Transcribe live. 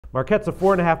Marquette's a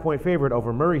 4.5-point favorite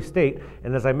over Murray State,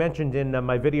 and as I mentioned in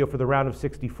my video for the round of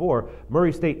 64,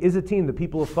 Murray State is a team that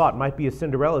people have thought might be a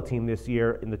Cinderella team this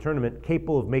year in the tournament,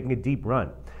 capable of making a deep run.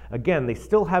 Again, they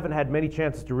still haven't had many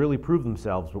chances to really prove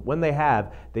themselves, but when they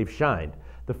have, they've shined.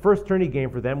 The first tourney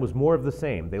game for them was more of the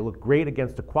same. They looked great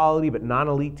against a quality but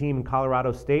non-elite team in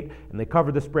Colorado State, and they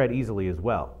covered the spread easily as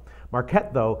well.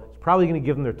 Marquette, though, is probably going to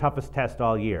give them their toughest test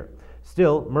all year.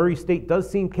 Still, Murray State does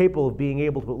seem capable of being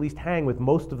able to at least hang with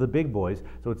most of the big boys,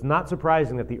 so it's not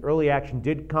surprising that the early action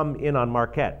did come in on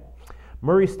Marquette.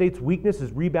 Murray State's weakness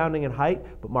is rebounding and height,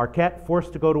 but Marquette,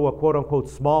 forced to go to a quote-unquote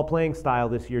small playing style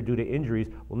this year due to injuries,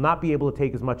 will not be able to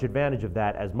take as much advantage of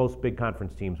that as most big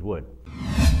conference teams would.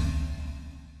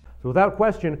 So without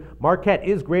question, Marquette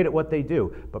is great at what they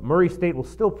do, but Murray State will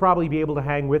still probably be able to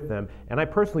hang with them, and I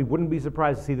personally wouldn't be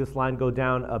surprised to see this line go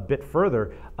down a bit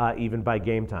further, even by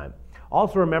game time.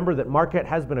 Also remember that Marquette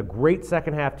has been a great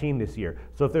second-half team this year,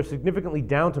 so if they're significantly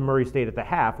down to Murray State at the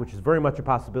half, which is very much a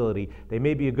possibility, they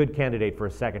may be a good candidate for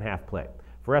a second-half play.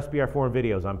 For SBR Forum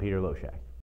Videos, I'm Peter Loshak.